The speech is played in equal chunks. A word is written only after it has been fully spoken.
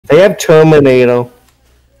They have Terminator.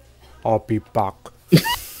 I'll be back.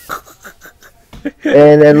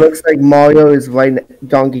 And it looks like Mario is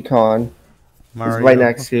Donkey Kong. Mario. Is right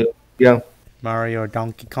next to you. Yeah. Mario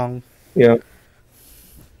Donkey Kong. Yeah.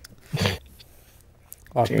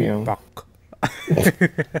 I'll be back.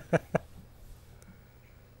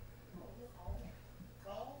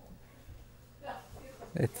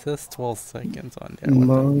 It says 12 seconds on there.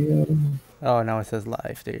 Mario. Oh, now it says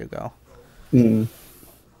live. There you go. Hmm.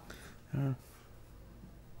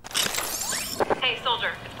 Hey,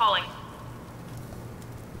 soldier, it's falling.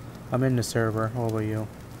 I'm in the server. How about you?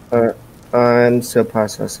 I'm still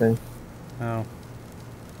processing. Oh.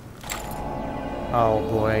 Oh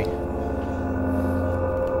boy.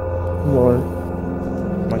 What?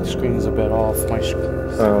 My screen's a bit off.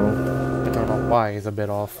 Oh. I don't know why it's a bit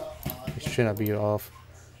off. It shouldn't be off.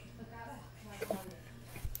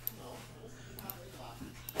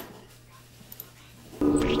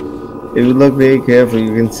 If you look very carefully,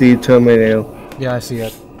 you can see Terminator. Yeah, I see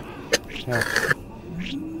it. Yeah.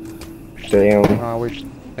 Damn. Wait,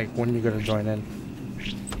 like when are you gonna join in?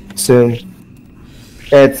 Soon.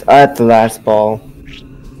 It's at the last ball.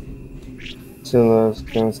 Soon as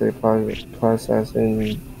can say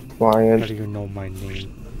processing How client. do you know my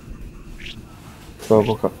name?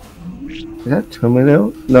 Global. Is that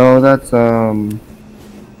Terminator? No, that's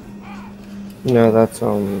No, that's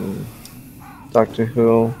Doctor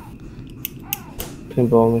Who.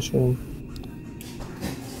 Pinball machine.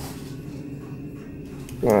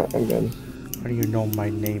 Alright, I'm done. How do you know my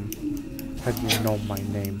name? How do you know my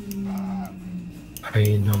name? How do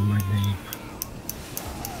you know my name?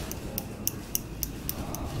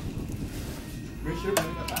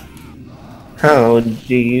 How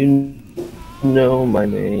do you know my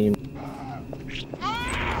name?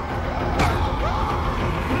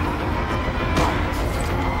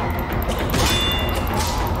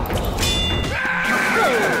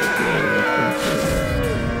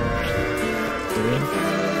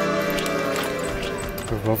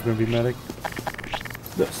 We're both gonna be medic?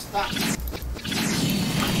 Yes. How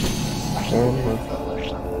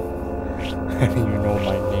do you know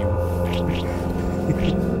my name?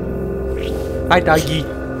 Hi, doggy.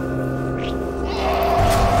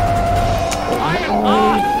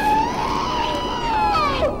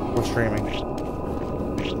 We're streaming. I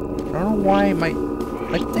don't know why my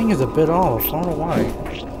thing is a bit off. I don't know why.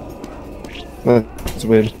 That's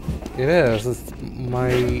weird. It is. It's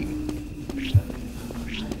my.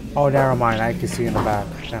 Oh, never mind. I can see in the back.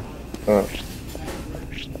 Yeah.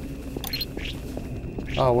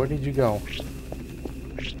 Oh, where did you go?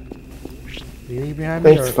 Are you behind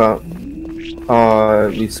me? Thanks, Pop.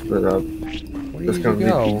 We split up. Where did you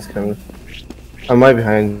go? I'm right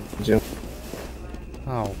behind you.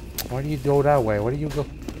 Oh, why do you go that way? Where do you go?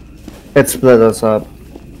 It split us up.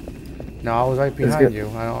 No, I was right behind you.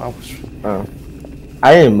 I was. Oh.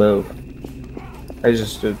 I didn't move. I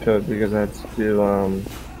just stood put because I had to do,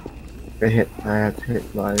 I had to hit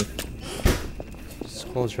live. Just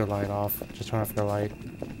close your light off. Just turn off your light.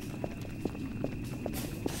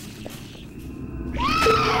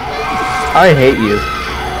 I hate you.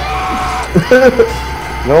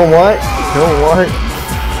 Know what? Know what?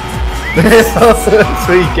 That's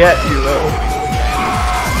what you get, you know.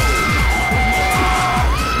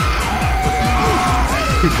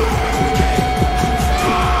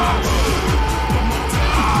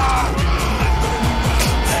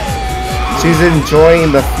 She's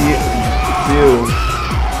enjoying the view.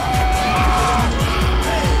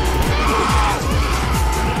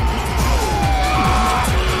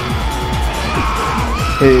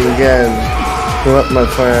 Hey again, pull up my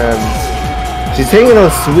friends. She's taking a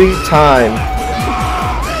sweet time.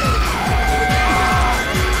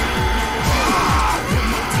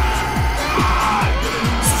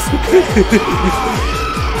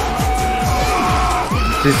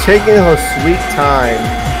 She's taking her sweet time.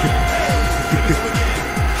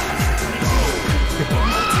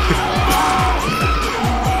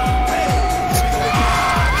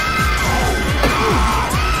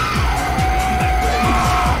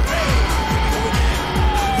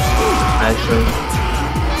 Actually.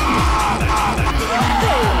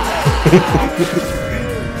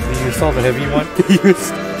 You saw the heavy one?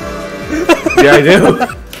 Yeah, I do.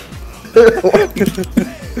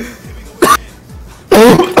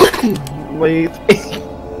 What do you think?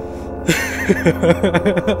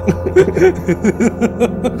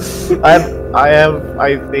 I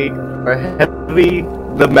think, a heavy,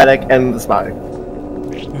 the medic, and the spy.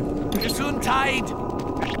 Gesundheit!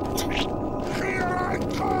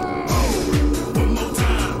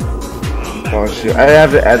 Oh shoot, I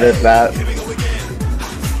have to edit that.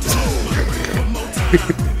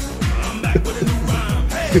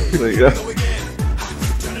 There you go.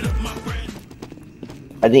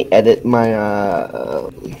 I didn't edit my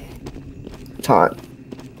taunt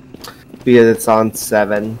because it's on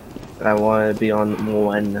 7. I want to be on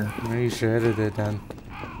 1. Maybe you should edit it then.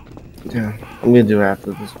 Yeah, I'm gonna do it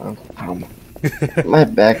after this one. My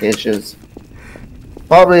back itches.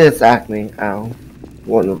 Probably it's acne. Ow.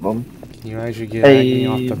 One of them. Can you actually get acne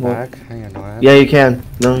off the back? I didn't know that. Yeah, you can.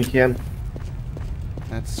 No, you can.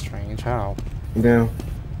 That's strange. How? Yeah.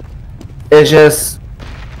 It's just...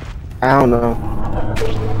 I don't know.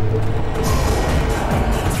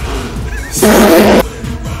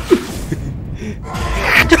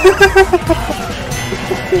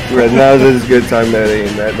 Right now is a good time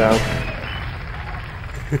editing that now.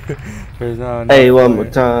 Hey, one more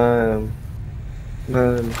time.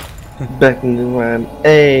 Back in the one.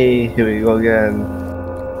 Hey, here we go again.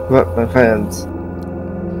 What, my friends?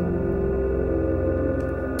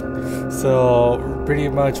 So pretty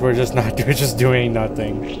much we're just doing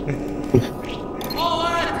nothing.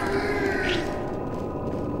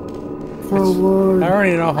 Forward. I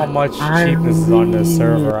already know how much cheapness is on this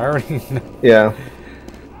server. I already know. Yeah.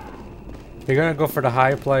 You're gonna go for the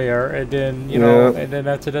high player, and then you know, and then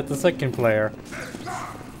after that the second player.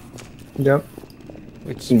 Yep.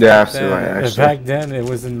 Which yeah, actually. Back then it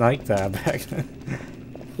wasn't like that. Back then.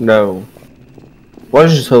 No. I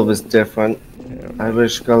just hope it's different. Yeah. I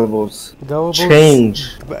wish Gullibles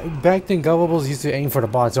change. Back then, Gullibles used to aim for the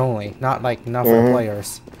bots only, not for the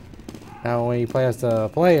players. Now, when you play as the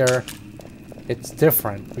player, it's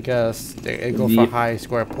different because they go for high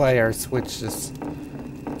score players, which is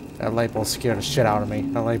that light bulb scared the shit out of me.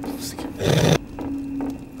 That light bulb scared.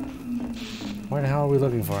 What the hell are we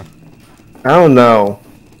looking for? I don't know.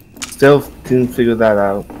 Still didn't figure that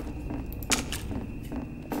out.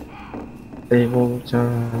 No,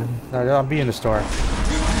 I'll be in the store.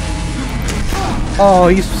 Oh,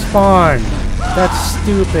 he spawned. That's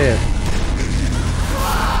stupid.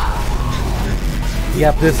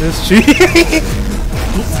 Yep, this is cheap.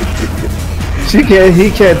 He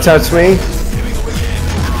can't touch me.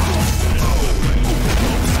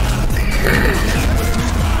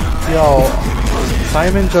 Yo,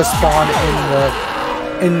 Simon just spawned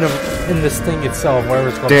in this thing itself, wherever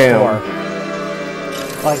it's called. Damn.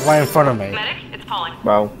 Like right in front of me. Medic, it's calling.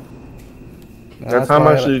 Wow. That's how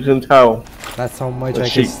much you can tell. That's how much I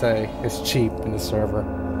can say. It's cheap in the server.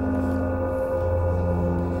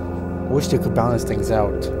 I wish they could balance things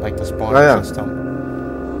out, like the spawning system.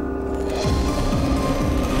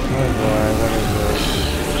 Oh boy, what is this?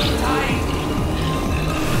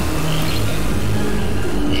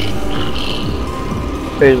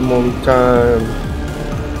 Wait one time.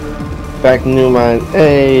 Back new mine.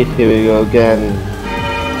 Hey, here we go again.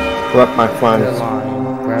 What my friends?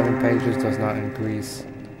 Grabbing pages does not increase.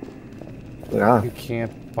 Yeah. You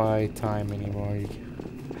can't buy time anymore.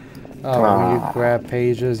 When you grab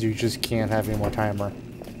pages, you just can't have any more timer.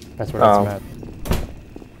 That's what it's meant.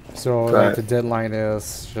 So like the deadline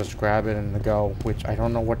is just grab it and go, which I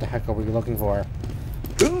don't know what the heck are we looking for.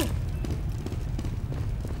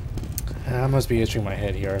 I must be itching my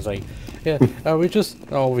head here. It's like, yeah, we just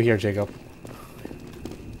over here, Jacob.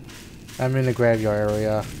 I'm in the graveyard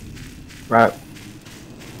area. Right.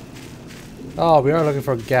 Oh, we are looking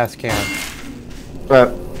for a gas can. Right.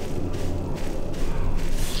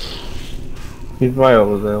 He's right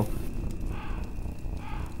over there.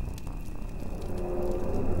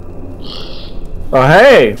 Oh,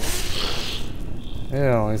 hey!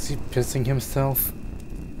 Ew, is he pissing himself?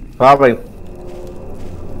 Probably.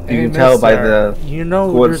 You can tell by the... You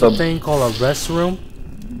know there's a thing called a restroom?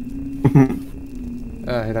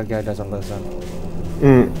 That guy doesn't listen.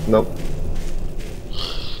 Nope.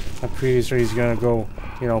 I'm pretty sure he's gonna go,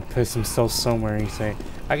 you know, piss himself somewhere and he's saying,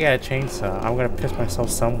 I got a chainsaw, I'm gonna piss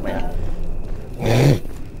myself somewhere.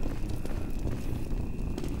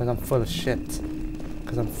 Cause I'm full of shit.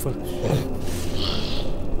 Cause I'm full of shit.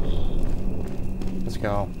 Let's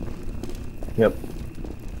go. Yep.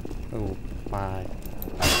 Oh, bye.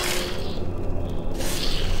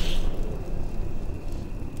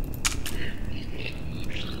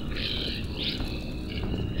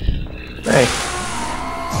 Hey.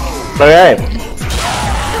 Okay.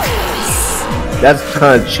 That's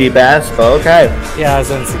kind of cheap ass, but okay. Yeah, it's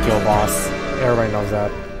an instant kill boss. Everybody knows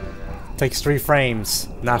that. Takes 3 frames,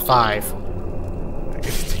 not 5.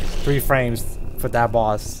 3 frames for that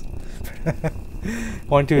boss.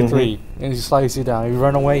 1, 2, 3. And he slices you down. If you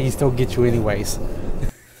run away, he still gets you anyways.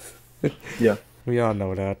 Yeah. We all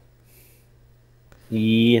know that.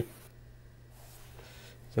 Yeah.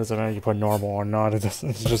 Doesn't matter if you put normal or not. It's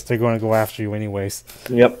just they're going to go after you anyways.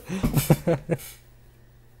 Yep.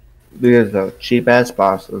 Because of cheap ass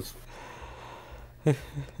bosses.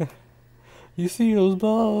 You see those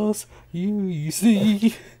balls? You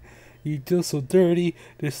see? You do so dirty.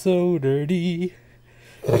 They're so dirty.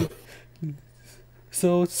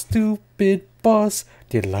 So stupid boss.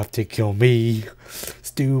 They love to kill me.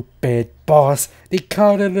 Stupid boss. They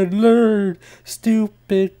caught it and learned.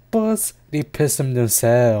 Stupid boss. They piss them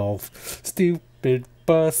themselves. Stupid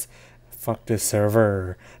boss. Fuck this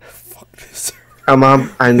server. Fuck this server.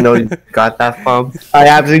 Mom, I know you got that from. I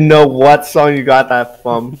actually know what song you got that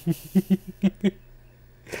from.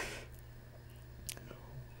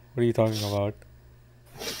 What are you talking about?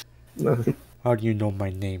 How do you know my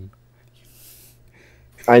name?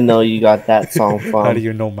 I know you got that song from. How do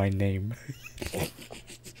you know my name?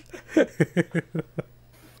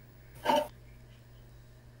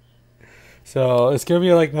 So it's gonna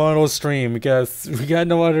be like mono stream because we got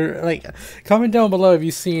no other. Like, comment down below if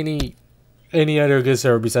you see any other good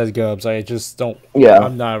server besides Gubs. I just don't. Yeah.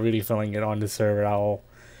 I'm not really feeling it on the server at all.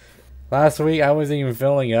 Last week I wasn't even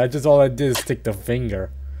feeling it. I just all I did is stick the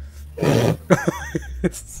finger. That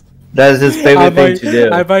is his favorite thing to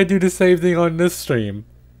do. I might do the same thing on this stream.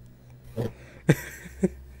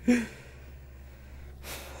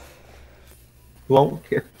 Won't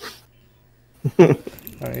care.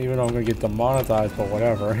 Even though I'm gonna get demonetized, but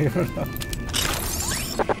whatever.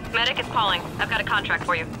 Medic is calling. I've got a contract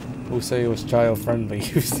for you. Who say it was child friendly?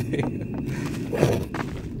 You say.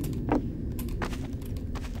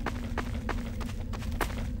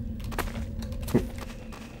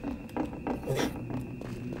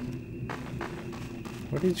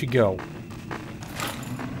 Where did you go?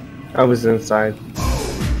 I was inside.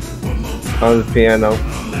 On the piano.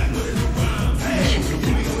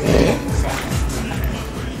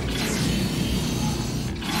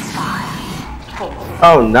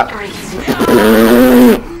 Oh no!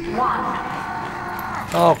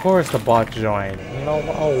 Oh, of course the bot joined. You know,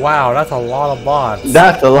 oh wow, that's a lot of bots.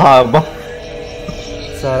 That's a lot of bots.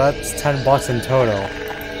 So that's 10 bots in total.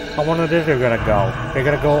 I wonder if they're gonna go. They're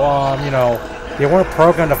gonna go, you know, they weren't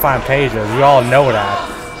programmed to find pages. You all know that.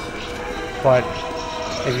 But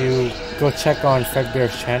if you go check on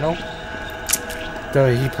Fredbear's channel,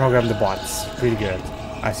 he programmed the bots. Pretty good.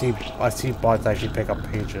 I see bots actually pick up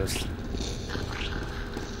pages.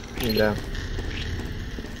 Yeah.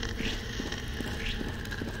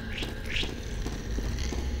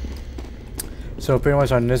 So pretty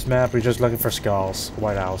much on this map, we're just looking for skulls,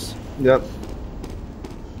 White House. Yep.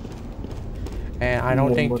 And I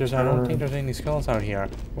don't think there's any skulls out here.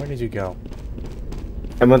 Where did you go?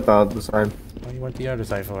 I went the other side. Oh, you went the other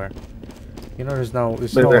side for? You know, there's no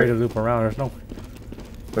way to loop around. There's no.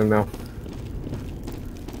 I know.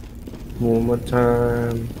 One more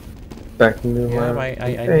time. Back in the Yeah,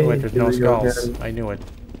 I knew it. There's no skulls. I knew it.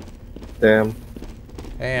 Damn.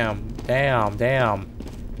 Damn.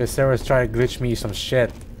 This server's trying to glitch me some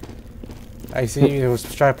shit. I see it was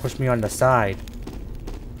trying to push me on the side.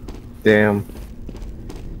 Damn.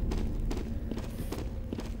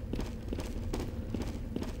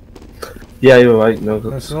 Yeah, you're right. No,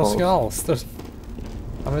 there's no skulls.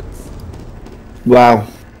 Wow.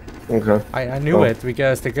 Okay. I knew it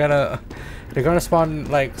because they're gonna spawn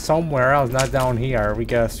like somewhere else, not down here. We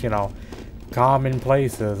guess, you know, common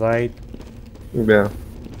places, right? Yeah.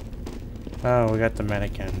 Oh, we got the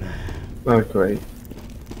mannequin. Oh, great.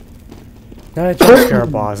 Not a jump scare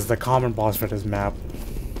boss. It's the common boss for this map.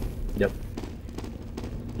 Yep.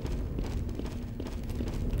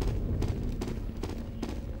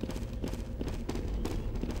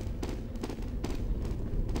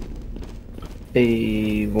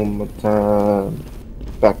 Hey, one more time.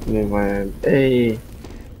 Back to New Land. Hey,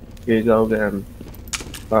 here you go again.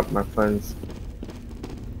 Stop, my friends.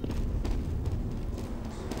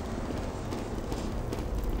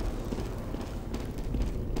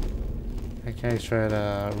 That guy's trying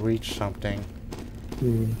to reach something.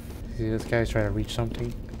 Mm. See, this guy's trying to reach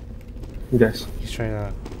something. Yes. He's trying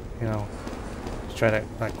to, you know, he's trying to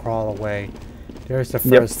like crawl away. There's the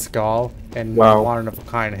first skull and one of a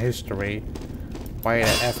kind history. Why the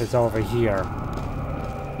F is over here?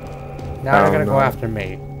 Now they're gonna go after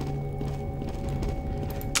me.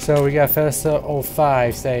 So we got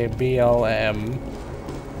Festa05 say BLM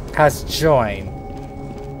has joined.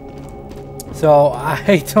 So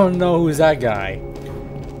I don't know who's that guy.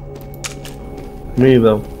 Me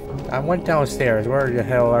though. I went downstairs. Where the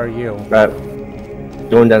hell are you? Right.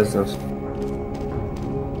 Going downstairs.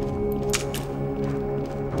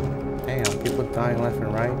 Damn, people dying left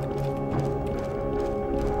and right.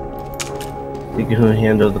 You can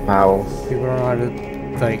handle the power. People don't know how to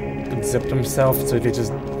like zip themselves, so they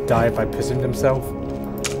just die by pissing themselves.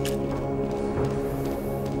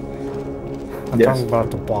 I'm Yes. talking about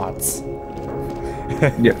the bots.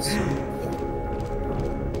 Yes.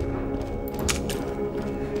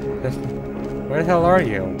 Where the hell are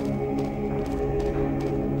you?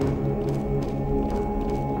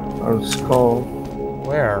 On Skull.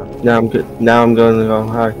 Where? Now I'm good. Now I'm going to go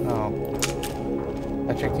high. Oh.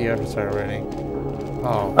 I checked the other side already.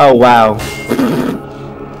 Oh. Oh wow.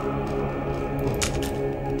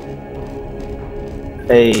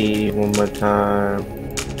 Hey, one more time.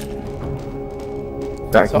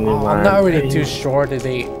 Back So in the line. I'm not really too sure that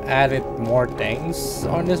they added more things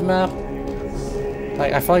on this map.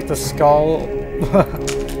 Like, I feel like the skull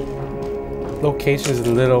location is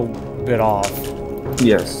a little bit off.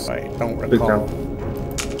 Yes. I don't Big recall. time.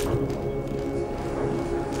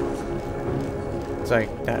 It's like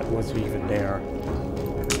that wasn't even there.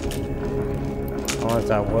 Unless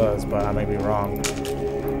that was, but I may be wrong.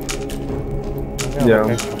 Okay, Yeah.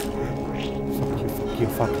 okay. Fuck you, fuck you,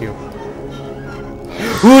 fuck you.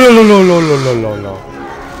 No.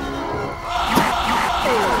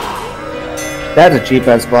 That's a cheap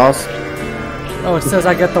ass boss. Oh, it says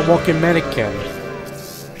I got the walking mannequin.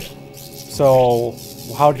 So,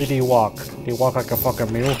 how did he walk? Did he walk like a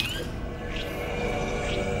fucking mule?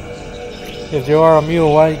 If you are a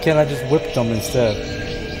mule, why can't I just whip them instead?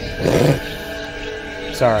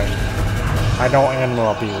 Sorry. I don't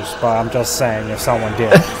animal abuse, but I'm just saying if someone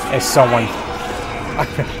did. If someone...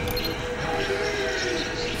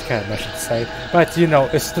 It's kind of messy to say. But, you know,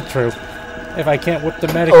 it's the truth. If I can't whip the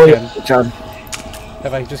mannequin... Oh, yeah. Good job.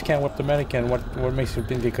 If I just can't whip the mannequin, what makes you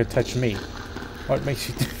think they could touch me? What makes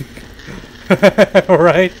you think...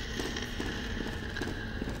 Right?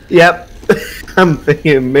 Yep. I'm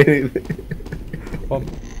thinking maybe. Well,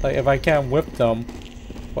 like, if I can't whip them,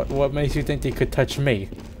 what makes you think they could touch me?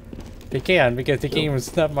 They can, because they can't even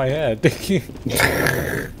snap my head. They can't.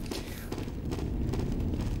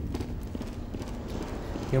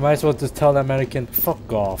 You might as well just tell that mannequin,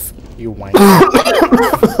 fuck off, you wank.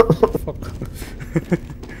 Fuck.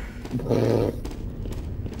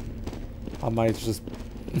 I might just...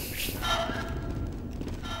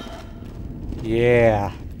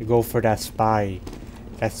 Yeah, you go for that spy.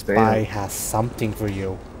 That spy has something for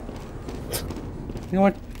you. You know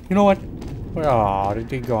what? You know what? Oh,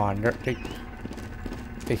 they gone.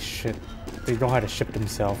 They shit. They know how to ship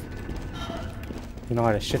themselves. They know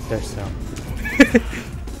how to ship themselves.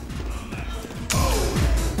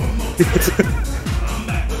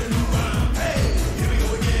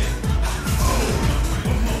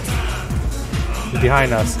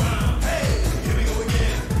 Behind us.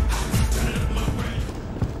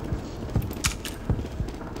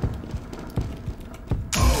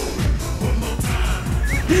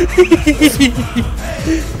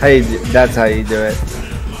 That's how you do it.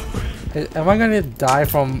 Am I gonna die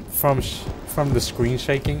from the screen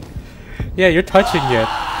shaking? Yeah, you're touching it.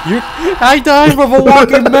 I died from a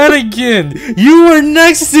walking mannequin. You were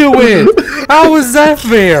next to it. How was that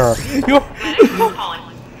fair?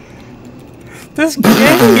 This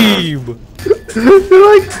game.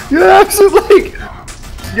 you're actually like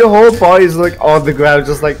your whole body's like on the ground,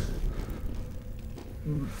 just like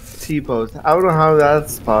T-pose. I don't know how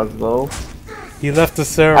that's possible. He left the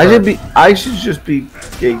server. I should just be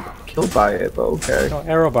getting killed by it, but okay. No,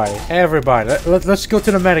 everybody. Let's go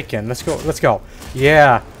to the mannequin. Let's go.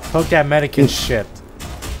 Yeah, hug that mannequin shit.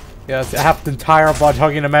 Yeah, I have the entire bot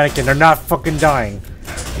hugging the mannequin. They're not fucking dying.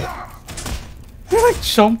 They're like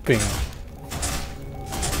jumping.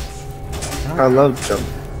 I love jump.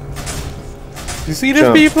 You see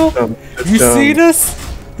this, people? You see this?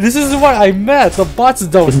 This is what I meant. The bots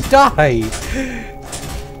don't die.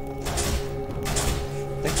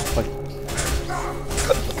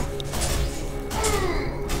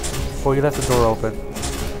 Oh, you left the door open.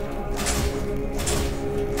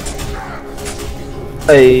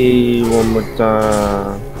 Hey, one more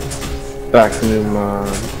time. Back to my.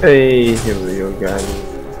 Hey, here we go, guys.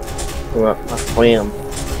 Wham.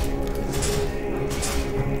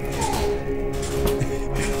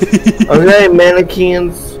 Okay,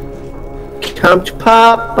 mannequins. Come to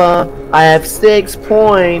Papa. I have 6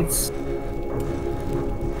 points.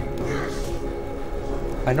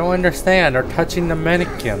 I don't understand. They're touching the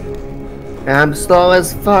mannequin. And I'm slow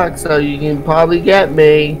as fuck, so you can probably get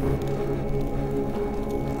me.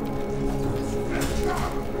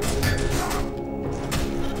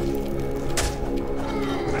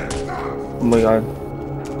 Oh my god.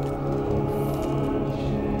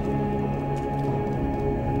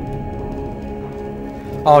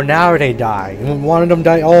 Oh, now they die. One of them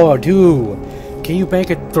died. Oh, two. Can you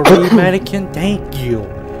make it 3 mannequin? Thank you.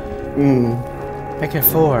 Make it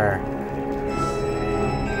 4.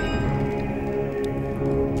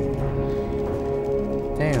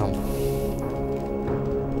 Damn.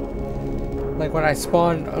 Like when I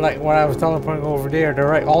spawned, like when I was teleporting over there, they're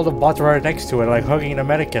right, all the bots were right next to it, like hugging the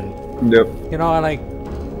mannequin. Yep. You know, and like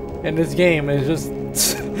in this game, it's just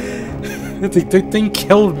the thing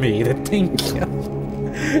killed me. The thing killed.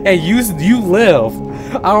 And you live.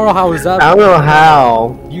 I don't know how is that. I don't know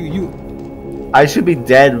how. You. I should be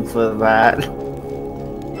dead for that.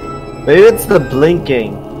 Maybe it's the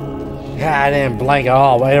blinking. Yeah, I didn't blink at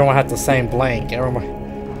all. But everyone had the same blink. Everyone.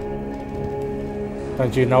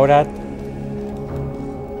 Don't you know that?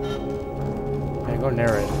 Yeah, go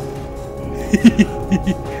near it.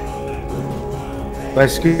 My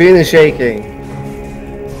screen is shaking.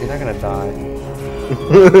 You're not gonna die.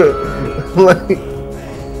 Like,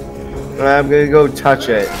 I'm gonna go touch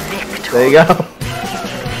it. There you go.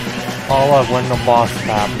 Oh look, we're in the boss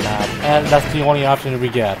map, and that's the only option we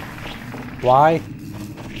get. Why?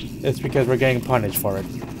 It's because we're getting punished for it.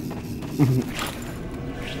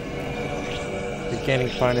 We're getting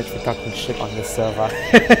punished for talking shit on this server.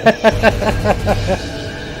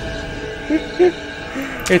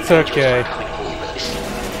 It's okay.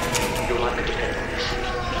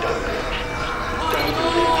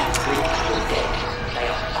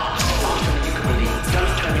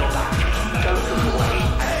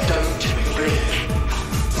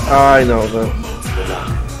 I know them.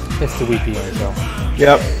 It's the weepy angel.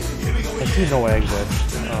 Yep. I see no exit.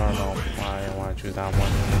 Oh no, I don't want to choose that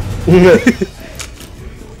one.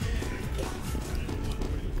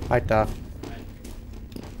 Right there.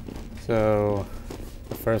 So,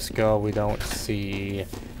 the first go we don't see.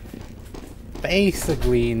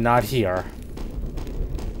 Basically, not here.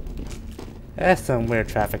 That's some weird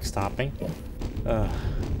traffic stopping. You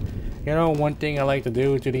know, one thing I like to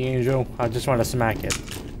do to the angel, I just want to smack it.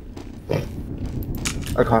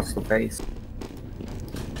 Across the face.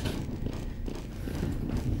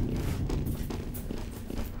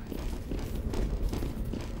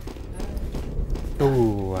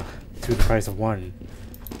 Ooh, to the price of one.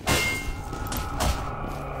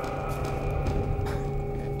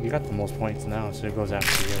 You got the most points now, so it goes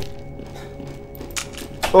after you.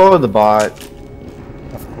 Oh, the bot.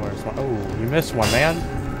 Of course. Oh, you missed one, man.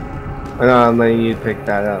 I know, I'm letting you pick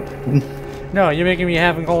that up. No, you're making me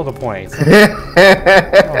having all the points.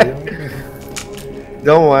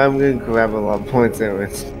 Don't worry, I'm gonna grab a lot of points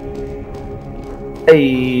anyways.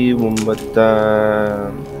 Hey, but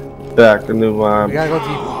back to new one. We gotta go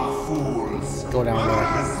deep. Go down there.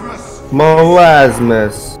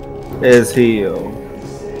 Molasmus is healed.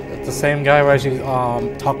 It's the same guy who actually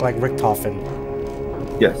talk like Rick Toffin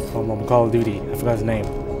Yes. from Call of Duty. I forgot his name.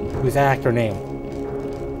 Who's that actor name?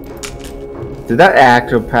 Did that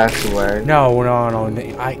actor pass away? No. No. Oh.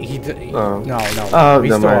 No. Oh,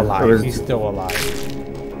 He's never still mind. alive. He's still alive.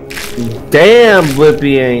 Damn,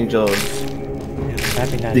 Whippy Angels.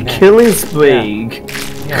 The killing spree.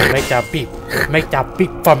 Yeah, make that beep. Make that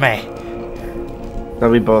beep for me. No,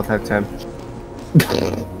 we both have 10.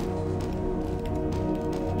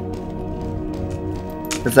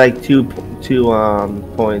 It's like two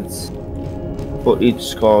points for each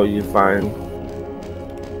skull you find.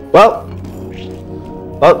 Well,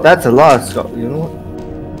 that's a lot of skull. You know what?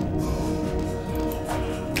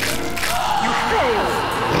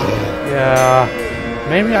 Yeah,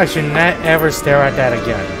 maybe I should not ever stare at that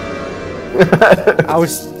again. I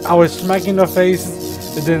was smacking the face,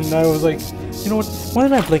 and then I was like, you know what? When are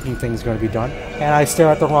that blinking thing's gonna be done? And I stare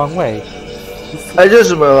at the wrong way. I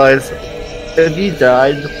just realized if you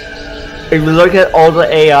died, if you look at all the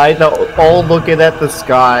AI, they're all looking at the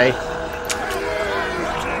sky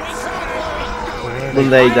when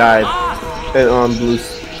they died and on blue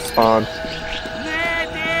spawn.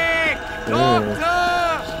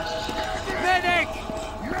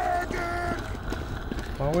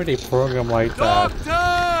 Why would they program like that?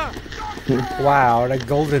 Wow, the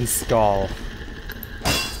golden skull.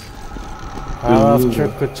 I love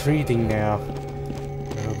trick-or-treating now.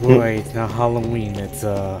 Oh boy, it's not Halloween, it's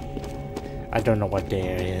I don't know what day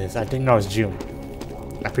it is. I think no, it's June.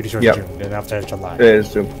 I'm pretty sure it's June, then after it's July. It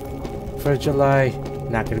is June. For July,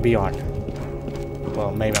 not gonna be on.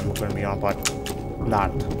 Well, maybe I'm gonna be on, but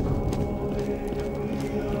not.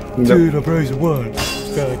 Nope. To the price of one,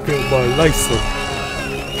 gotta get my license.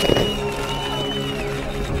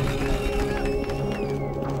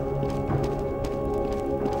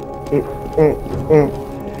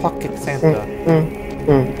 Pocket Santa.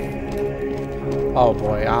 Oh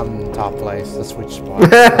boy, I'm top place. Let's switch spots.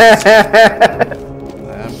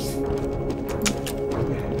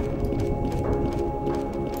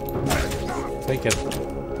 Take it.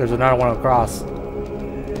 There's another one across.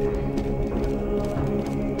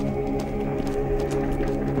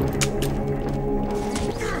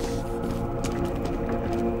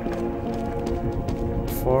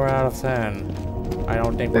 10. I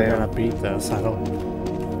don't think we're gonna beat this. I don't.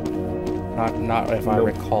 Not if I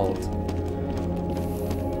recalled.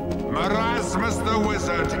 Marasmus the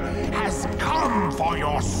wizard has come for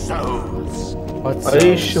your souls. What Are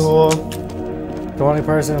you sure? The only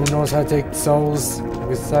person who knows how to take souls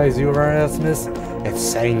besides you, Erasmus, it's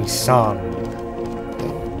Sang Song.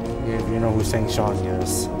 If you know who Sang Song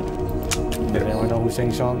is. Does anyone know who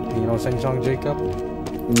Sang Song? Do you know Sang Song, Jacob?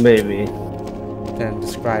 Maybe. Then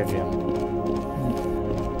describe him.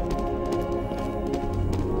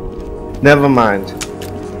 Never mind.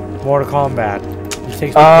 Mortal Kombat. He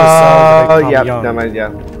takes people's souls to become young. Never mind,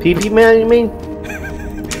 yeah. PP Man, you mean?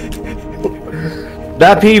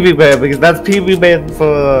 That PP Man, because that's PP Man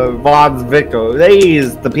for Von's Victor. He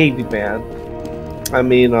is the PP Man. I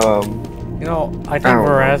mean, You know, I think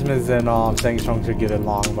Erasmus and Sang Song should get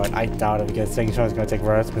along, but I doubt it because Sang Song is gonna take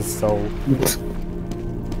Erasmus' soul.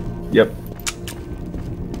 Yep.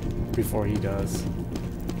 Before he does.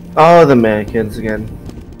 Oh, the mannequins again.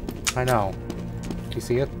 I know. Do you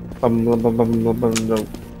see it?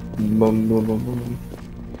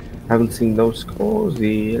 Haven't seen those scores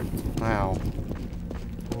yet. Wow.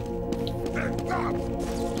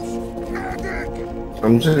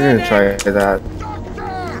 I'm just gonna try that.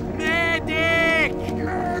 Medic!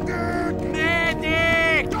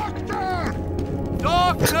 Medic! Doctor!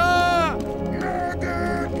 Doctor!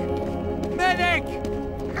 Medic!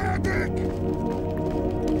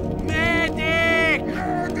 Medic! Medic!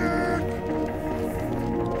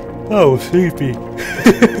 Oh, sleepy.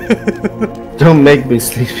 Don't make me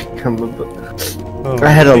sleepy. I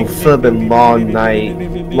had a flippin' long night.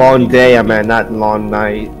 Long day, I mean, not long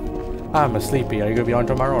night. I'm a sleepy. Are you gonna be on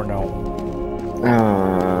tomorrow or no?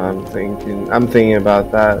 I'm thinking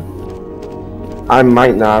about that. I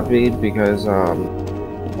might not be because Or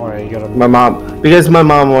are you gonna... my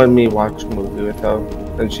mom wanted me to watch a movie with her,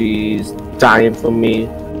 and she's dying for me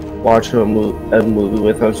watch a movie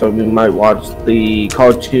with her, so we might watch the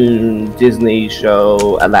cartoon Disney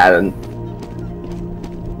show Aladdin.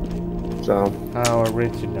 So. How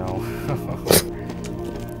original.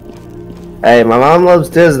 Hey, my mom loves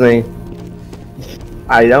Disney.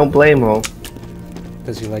 I don't blame her.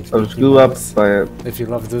 Because she likes I Mickey grew up Mouse. by it. If you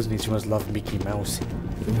love Disney, she must love Mickey Mouse.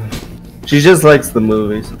 She just likes the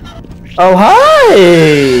movies. Oh,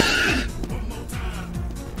 hi!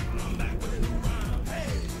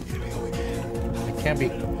 I can't be...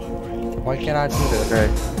 Why can't I do this? Okay.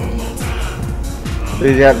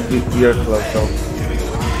 You have to be your close though.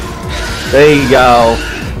 There you go.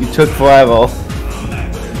 You took forever.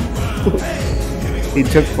 He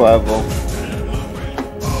took forever.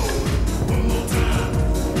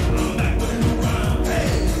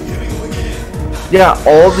 Yeah,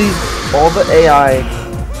 all the AI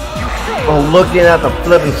are looking at the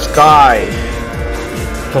flipping sky.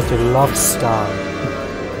 Because they love sky.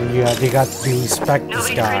 Yeah, they respect the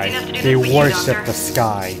sky. They worship the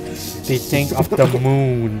sky. They think of the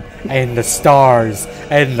moon and the stars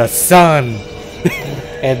and the sun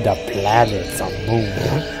and the planets of moon.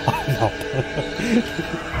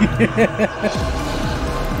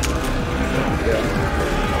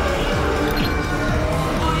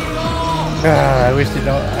 I wish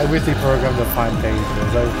they programmed the fine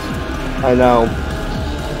pages. I know.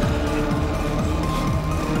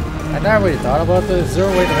 I never really thought about this. Is there a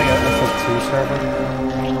way to make an SF2 server?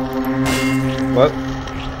 What?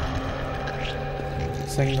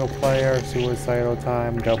 Single player, suicidal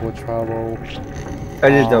time, double trouble. I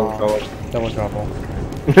did double trouble. Double trouble.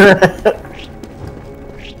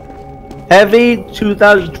 Heavy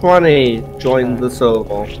 2020 joined the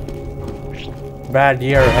server. Bad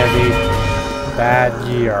year, Heavy. Bad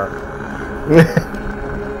year.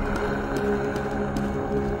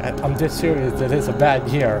 I'm just serious, it is a bad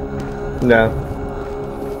year. No.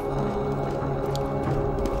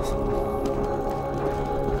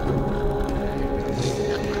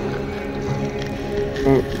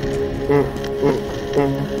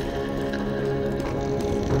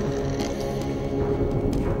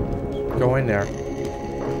 Go in there.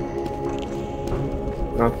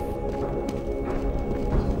 No.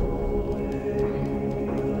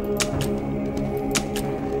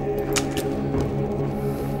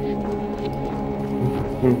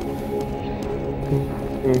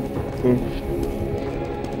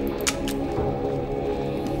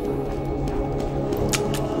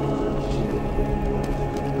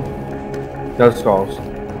 No skulls.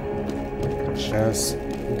 Just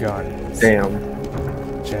guns. Damn.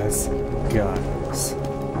 Just guns.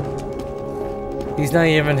 He's not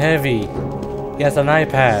even heavy. He has an eye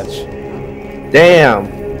patch. Damn.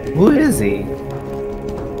 Who is he?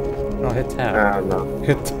 No, hit tab. I don't know.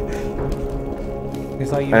 Hit.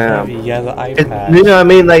 It's like you have a yellow iPad. You know what I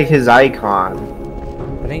mean? Like his icon.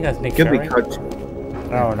 I think that's Nick Could Fury. be cartoon.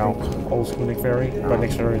 Oh no, old school Nick Fury, but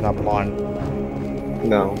Nick Fury is not blonde.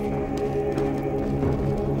 No.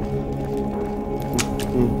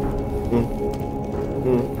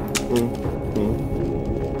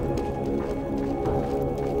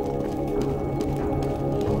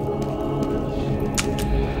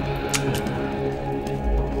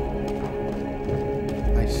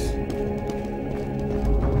 Nice.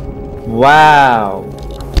 Wow.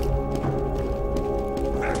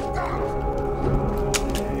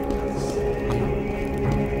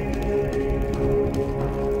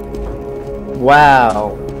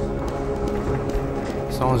 Wow.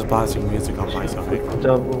 Someone's blasting music on my side.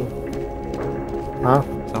 Double. Huh?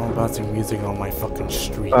 Someone's blasting music on my fucking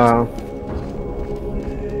street.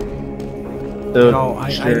 Dude, you know, I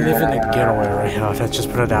live in a getaway right now, let's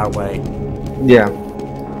just put it that way. Yeah.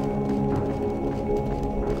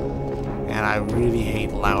 And I really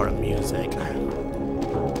hate loud music.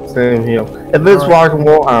 Same here. If it's rock and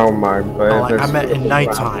roll, I don't mind. But Like, I meant at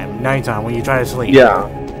nighttime. Nighttime, when you try to sleep. Yeah.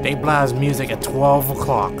 They blast music at 12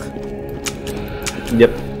 o'clock.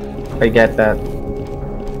 Yep. I get that.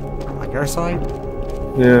 On your side?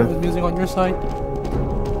 Yeah. There's music on your side?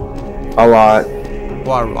 A lot.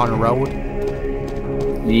 What, on the road?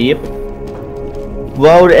 Yep.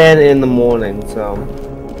 Road and in the morning, so.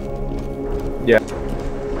 Yeah.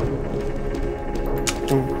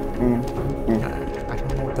 I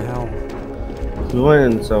don't know what the hell. We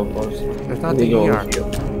went in so close. There's nothing here.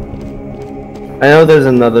 I know there's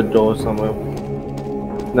another door somewhere.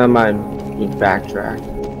 Never mind. We backtrack.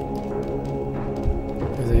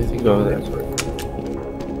 Is there anything Go there? this way.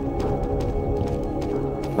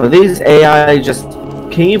 Are these AI just...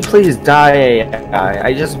 Can you please die, AI?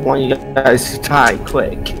 I just want you guys to die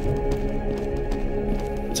quick.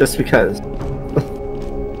 Just because.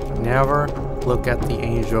 Never look at the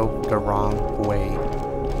angel the wrong way.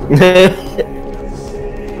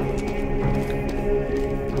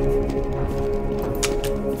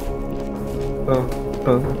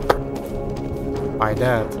 By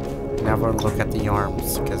that, never look at the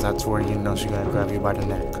arms, because that's where you know she's gonna grab you by the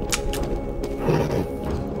neck.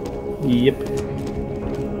 Yep.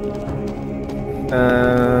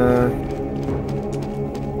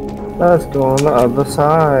 Let's go on the other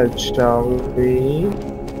side, shall we?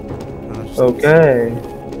 Okay.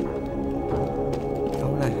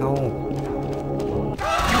 What the hell?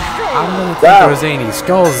 I don't think there's any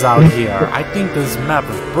skulls out here. I think this map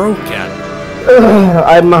is broken.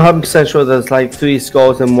 I'm 100% sure there's like 3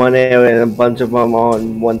 skulls in one area and a bunch of them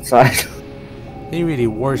on one side. They really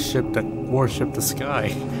worship the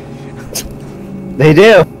sky. They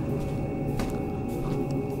do.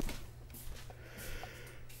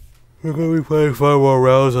 We're gonna be playing 5 more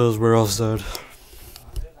rounds as we're all said.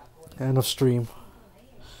 End of stream.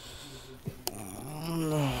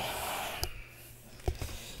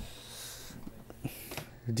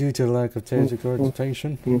 Due to the lack of basic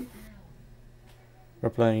orientation, we're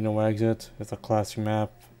playing no exit. It's a classic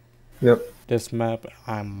map. Yep. This map,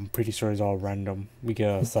 I'm pretty sure is all random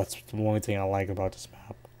because that's the only thing I like about this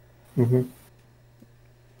map.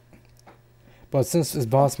 But since it's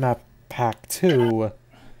boss map pack 2,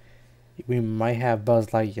 we might have Buzz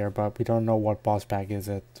Lightyear, but we don't know what boss pack is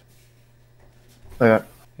it. Okay.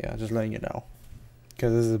 Yeah, just letting you know.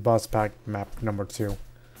 Because this is boss pack map number 2.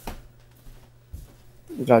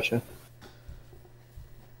 Gotcha.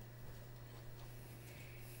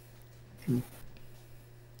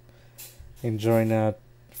 Enjoying that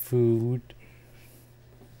food.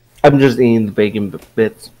 I'm just eating the bacon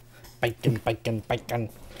bits. Bacon, bacon, bacon.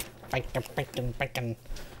 Bacon, bacon, bacon.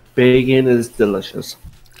 Bacon is delicious.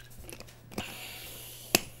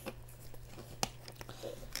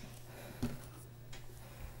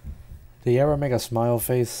 Do you ever make a smile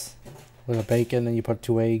face with a bacon and you put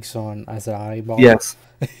 2 eggs on as an eyeball? Yes.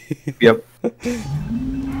 Yep.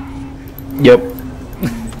 Yep.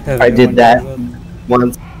 I did that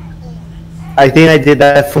once. I think I did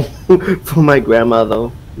that for my grandmother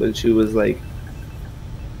when she was like,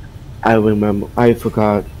 I remember, I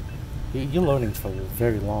forgot. You're learning for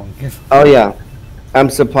very long. Oh yeah, I'm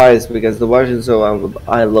surprised because the Russian server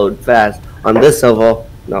I load fast. On this server,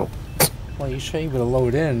 no. Well, you should be able to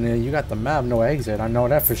load in. You got the map, no exit. I know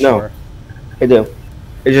that for sure. I do.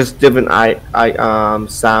 It's just different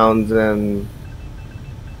sounds and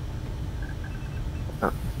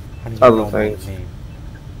other things.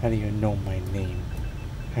 How do you know my name?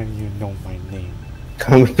 How do you know my name?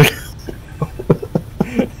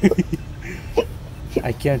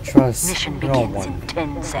 I can't trust Mission no begins one. in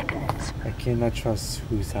 10 seconds. I cannot trust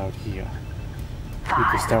who's out here. You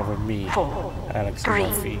can start with me, 4, Alex 3,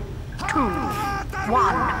 Murphy. 2, 1.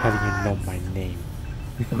 How do you know my name?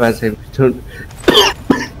 If I say return.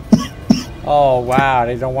 Oh wow,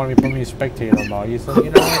 they don't want me to put me in spectator mode. You said, you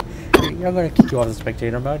know what? I'm gonna kick you off the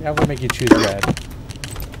spectator mode. I'm gonna make you choose red.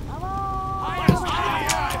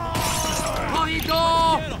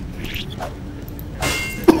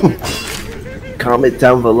 Comment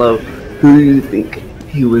down below who do you think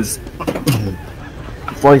he was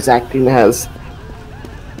voice acting as.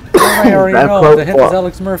 I already That know. quote The hint for- is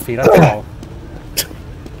Alex Murphy. That's all.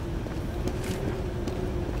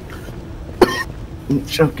 I'm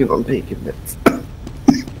choking on bacon bits.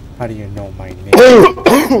 How do you know my name?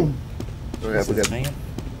 Okay, we're good. Man.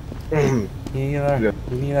 Yeah. You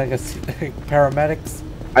need like a paramedics?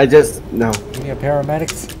 I just no. You need a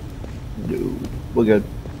paramedics? No. We're good.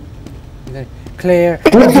 Clear.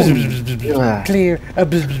 Yeah. Clear.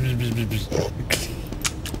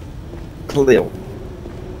 Clear.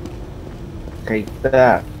 Okay,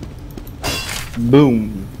 that.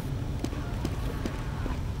 Boom.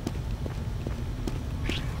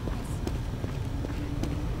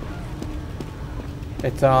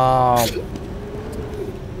 It's a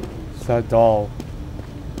doll.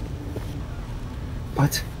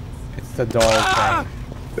 What? It's the doll thing.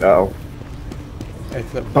 Oh.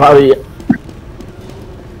 It's a, Probably.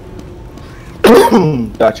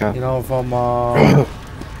 Gotcha. you know, from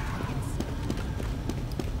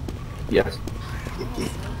Yes.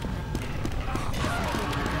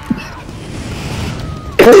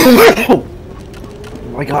 Oh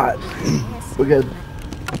my god. We're good.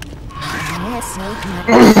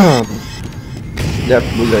 Yep,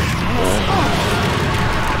 we're good.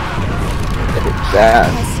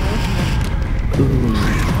 That.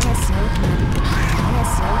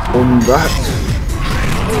 That.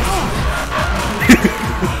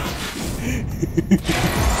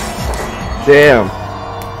 Damn.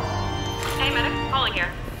 Hey, medic. Calling here.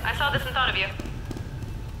 I saw this and thought of you.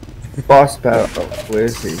 Boss battle. Where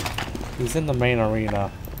is he? he's in the main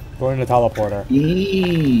arena. Going to teleporter.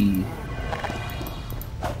 Eee.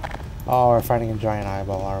 Oh, we're fighting a giant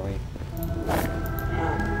eyeball, are we?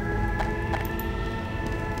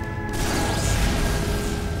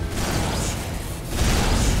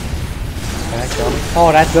 Can that kill me?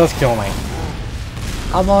 Oh, that does kill me.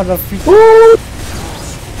 I'm on the freak.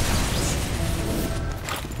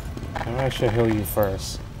 Maybe I should heal you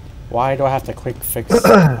first. Why do I have to quick fix?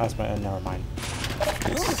 That's my. Never mind.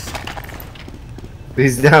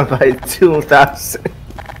 He's down by 2,000.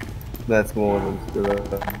 That's more than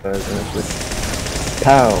actually.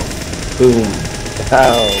 Pow. Boom.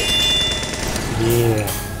 Pow. Yeah.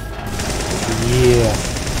 Yeah.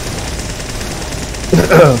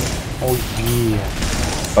 Oh yeah.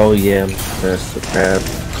 Oh yeah, Mr. Crab.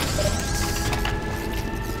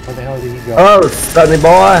 Where the hell did he go? Oh, Sunny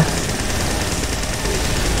boy.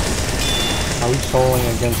 Are we trolling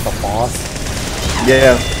against the boss?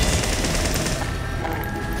 Yeah.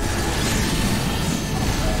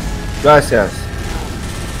 Gracias.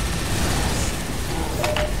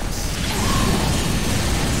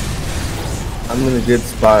 I'm in a good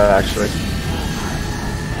spot actually.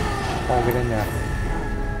 Oh, get in there.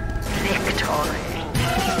 Victory.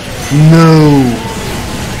 No.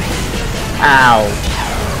 Ow.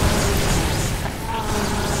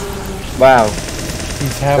 Wow.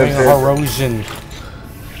 He's having a erosion.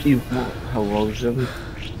 Erosion.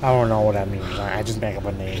 I don't know what that means. I just make up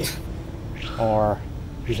a name. Or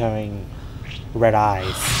he's having red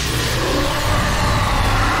eyes.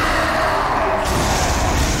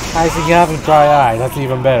 I see you having dry eyes. That's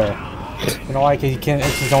even better. You know why? Because he can't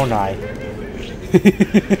itch his own eye. He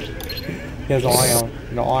has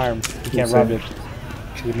no arms. He can't rub it.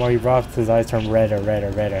 The more he rubs, his eyes turn redder.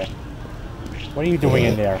 What are you doing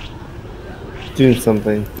in there? Doing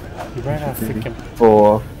something. You ran out of freaking.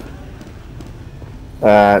 For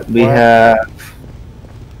we What? have.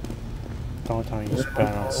 Don't tell me you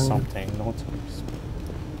spent on something. Don't tell me you spent.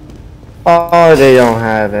 Oh, they don't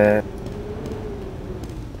have it.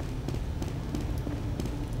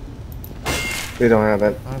 They don't have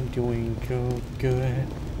it. I'm doing good.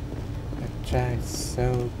 I tried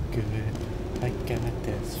so good. I got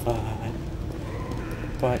this far.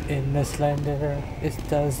 But in the Slender, it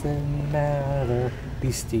doesn't matter.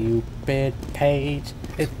 The stupid page,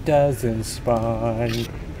 it doesn't spawn.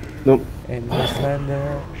 Nope. In the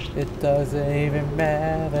Slender, it doesn't even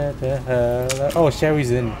matter. Oh,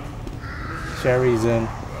 Sherry's in. Don't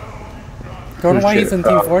know why he's in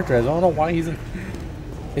Team Fortress. I don't know why he's in.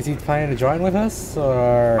 Is he planning to join with us,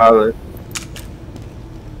 or? Probably.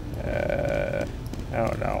 I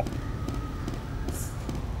don't know.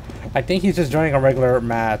 I think he's just joining a regular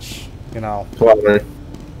match. you know. Probably.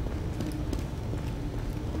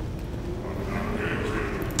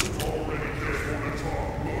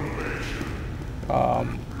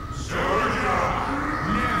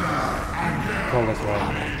 Go this way.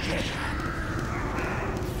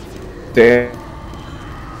 Damn.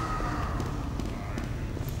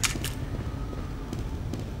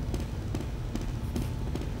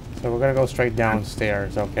 So we're gonna go straight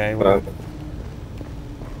downstairs, okay?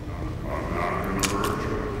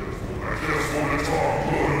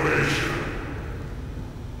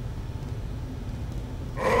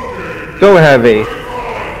 Go heavy. It's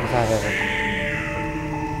not heavy.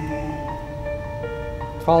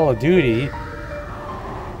 Call of Duty.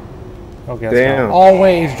 Okay, Damn.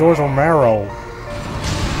 Always George Romero.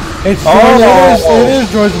 It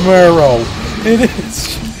is George Romero. It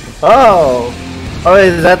is. Oh. Oh,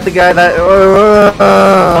 is that the guy that?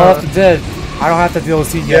 Call of the Dead. I don't have the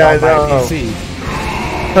DLC yet on my PC.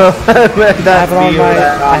 That's on my.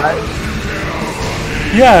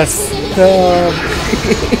 Yes.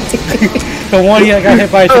 The one that got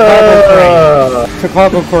hit by a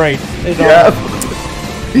Chicago crate. Yep.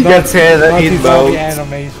 He gets hit and he moans.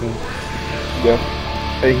 Animation. Yep.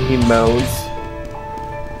 And he moans.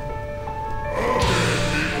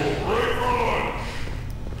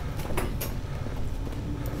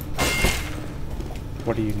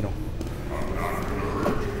 What do you know?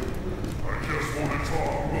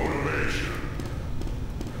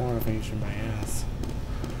 Motivation, my ass.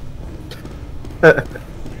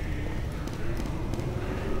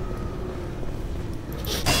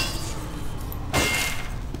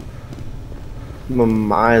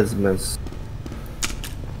 Miasmas.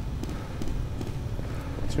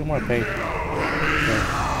 2 more paper. Okay.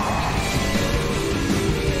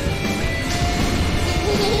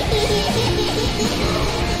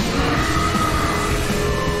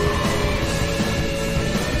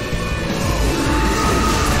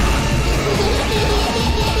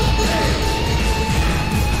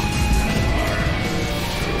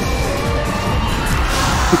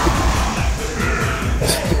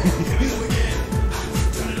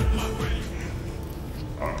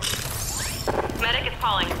 Medic is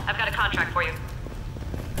calling. I've got a contract for you.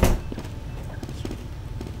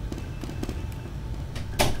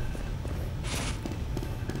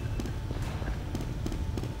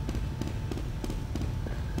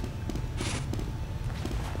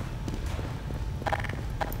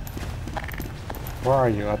 Where are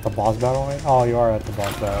you? At the boss battle? Oh, you are at the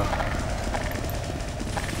boss battle.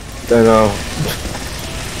 I know.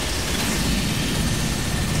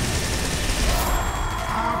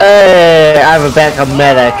 Hey, I have a backup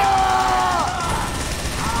medic.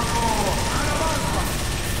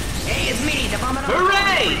 Hey, it's me, the vomit.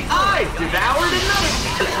 Hooray! I've devoured another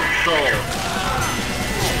soul.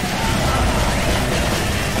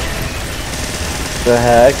 The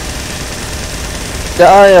heck?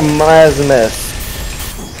 I am Miasmas.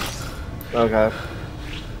 Okay.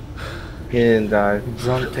 He didn't die.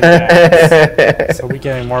 Drunk ass. So we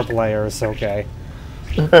getting more players, okay.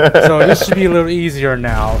 So this should be a little easier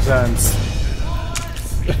now, since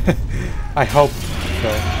I hope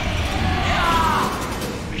so.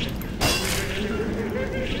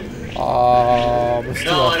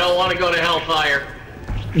 No, I don't want to go to Hellfire.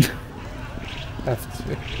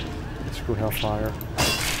 F2. Screw Hellfire.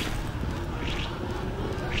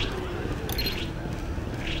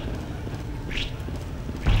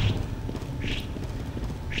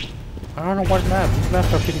 I don't know what map. These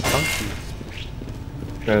maps are pretty funky.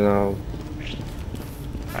 I know.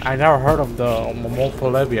 I never heard of the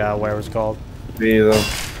Momofolebia, whatever it's called. Me either.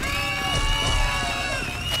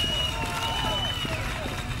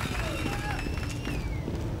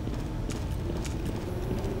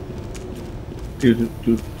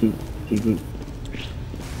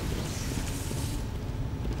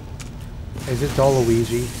 Is it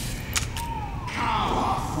Luigi?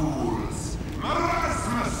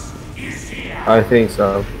 I think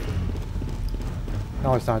so.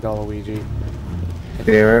 No, it's not Luigi.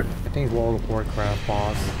 Damn it. I think it's World of Warcraft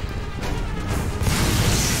boss.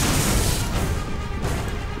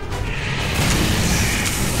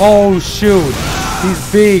 Oh shoot!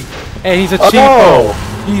 He's big, and he's a cheapo. Oh.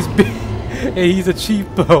 He's big, and he's a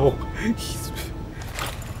cheapo.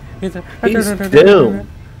 He's Doom.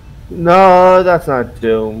 No, that's not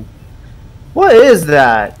Doom. What is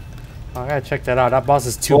that? I gotta check that out. That boss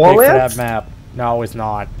is too big for that map. No, it's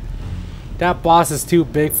not. That boss is too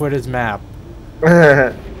big for this map.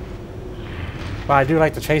 But I do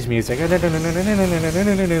like the chase music.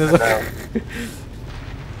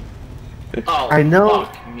 Oh, I know.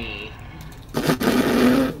 Fuck me.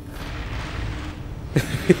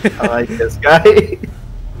 I like this guy.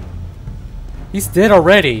 He's dead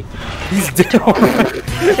already. He's dead already.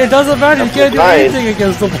 It doesn't matter. You can't do anything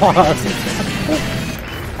against the boss.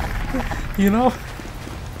 You know?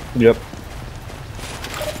 Yep.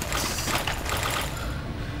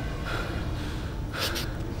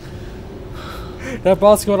 That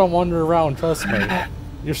boss gonna wander around, trust me.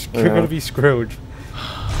 You're gonna be screwed.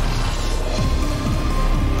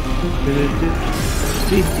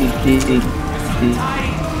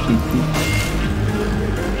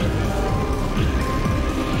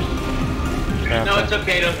 No, it's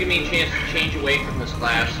okay. Don't give me a chance to change away from this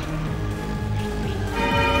class.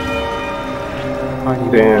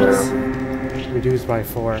 Boss. Reduced by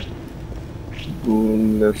 4.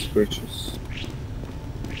 Goodness gracious.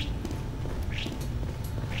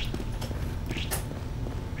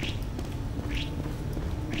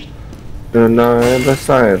 Deny the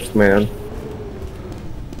science, man.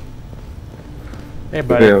 Hey,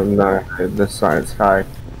 buddy. Deny the science. Hi.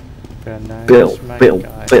 Bill.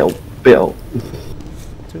 Bill.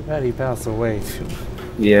 Too bad he passed away.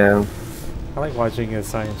 Yeah. I like watching his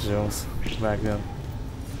science shows back then.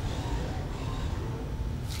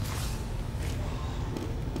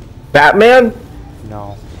 Batman?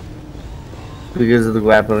 No. Because of the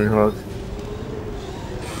grappling hook.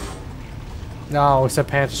 No, it's a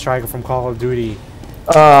Panther Striker from Call of Duty.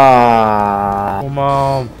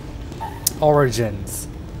 Origins.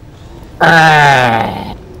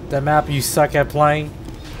 That map you suck at playing?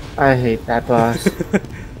 I hate that boss.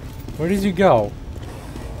 Where did you go?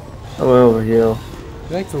 I'm over here. You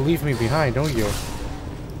like to leave me behind, don't you?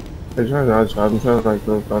 I'm trying to like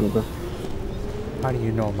go thunder. How do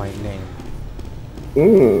you know my name?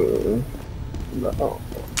 No.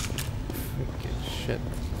 Freaking shit.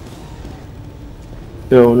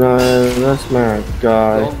 Yo, no, that's my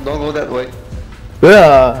guy. Don't go that way.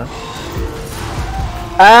 Yeah.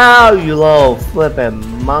 Ow, you little flippin'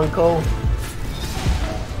 monko.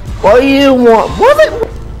 What do you want? What?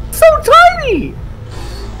 So tiny!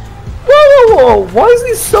 Whoa! Why is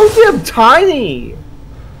he so damn tiny?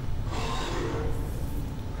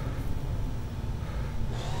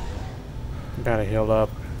 Gotta heal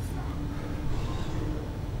up.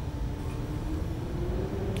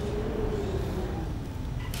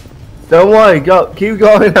 Don't worry, go. Keep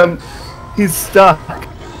going. He's stuck.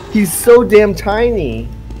 He's so damn tiny.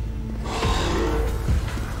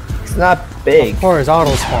 It's not big. Of course,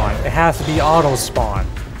 auto spawn. It has to be auto spawn.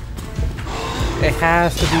 It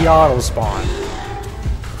has to be auto spawn.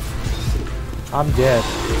 I'm dead.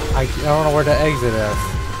 I don't know where the exit is.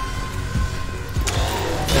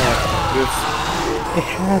 It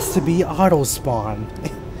has to be auto spawn.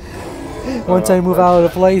 Once I move out of the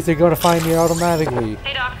place, they're gonna find me automatically.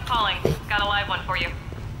 Hey Doc, calling. Got a live one for you.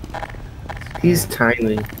 He's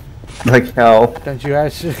tiny. Like hell. Don't you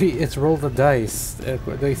actually? It's roll the dice.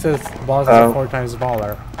 They said bosses are 4 times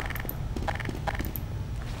smaller.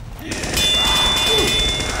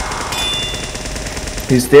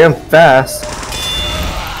 He's damn fast.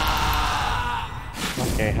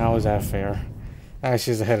 Okay, how is that fair?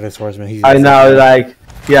 Actually, he's a headless horseman. I know, like,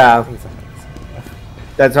 yeah.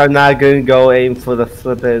 That's why I'm not gonna go aim for the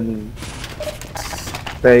flippin'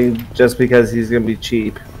 thing just because he's gonna be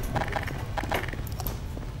cheap.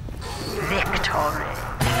 Victory.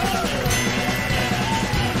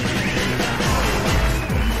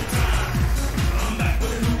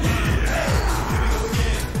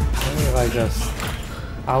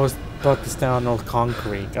 I was about to stand on those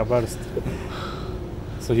concrete. I'm about to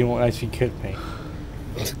so you won't actually hit me.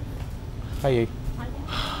 Hi.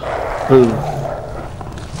 Boom.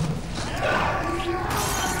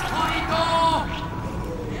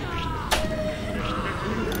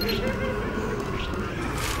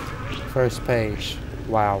 First page.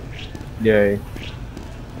 Wow. Yay.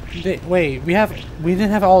 Wait, we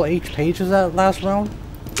didn't have all 8 pages that last round?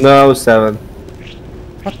 No, 7.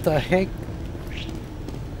 What the heck?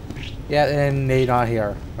 Yeah, and they not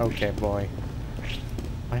here. Okay, boy.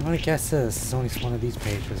 I'm gonna guess this. Only one of these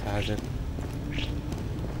pages has it.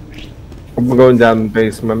 I'm going down the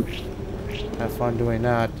basement. Have fun doing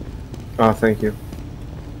that. Oh, thank you.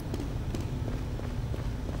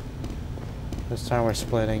 This time we're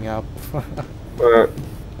splitting up.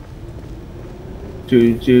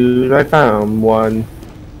 Dude, I found one.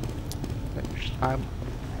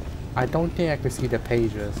 I don't think I can see the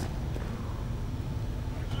pages.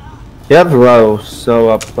 You have row so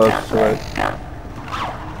up close to it.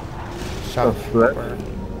 Shopkeeper.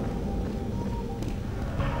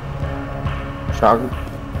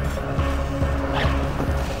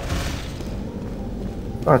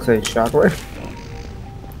 I'd say shockwave.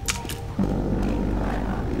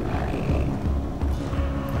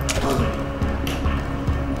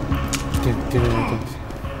 What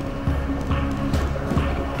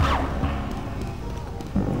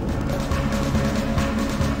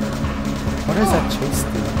is that chase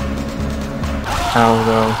thing? I don't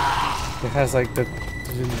know. It has like the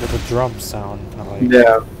drum sound. Like,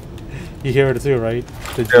 Yeah. You hear it too, right?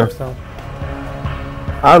 The drum sound.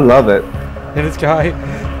 I love it. And this guy.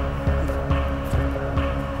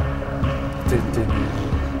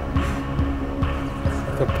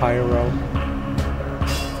 The pyro.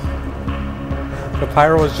 The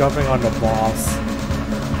pyro was jumping on the boss.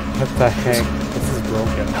 What the heck? This is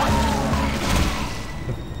broken.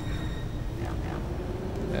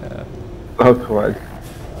 Yeah. Oh god.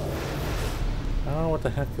 I don't know what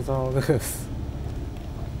the heck is all this.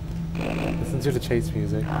 Listen to the chase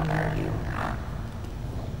music.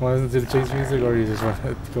 Want to listen to the chase music, or you just want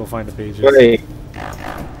to go find the pages? Wait.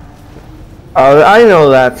 Oh, I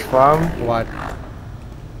know that's from What?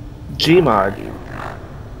 Gmod.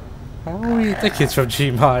 How do you think it's from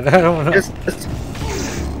Gmod? I don't know.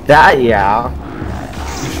 That, yeah.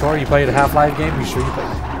 You sure you played a Half-Life game? You sure you played?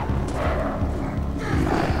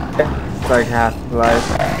 It's like Half-Life.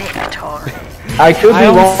 Victory. I could be I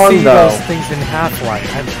don't wrong see though. those things in Half-Life.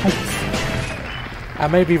 I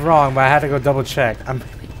may be wrong, but I had to go double check. I'm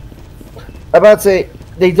about to say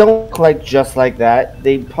they don't look like just like that.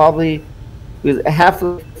 They probably because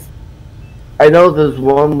Half-Life. I know there's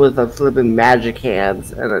one with a flipping magic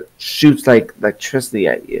hands and it shoots like electricity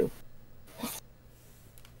at you.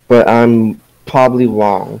 But I'm probably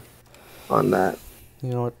wrong on that.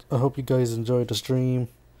 You know what? I hope you guys enjoyed the stream.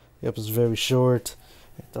 It was very short.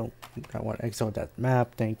 I want to exit that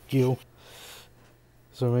map. Thank you.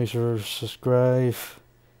 So make sure to subscribe.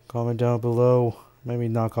 Comment down below. Maybe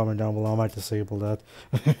not comment down below. I might disable that.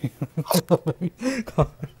 I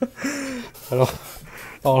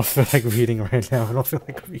don't feel like reading right now. I don't feel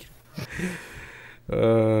like reading.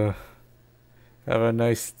 Have a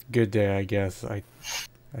nice, good day, I guess. Like,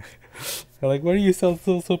 why do you sound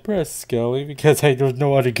so suppressed, Scully? Because there's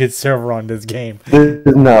no other good server on this game.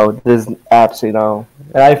 There's absolutely no.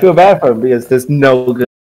 And I feel bad for him because there's no good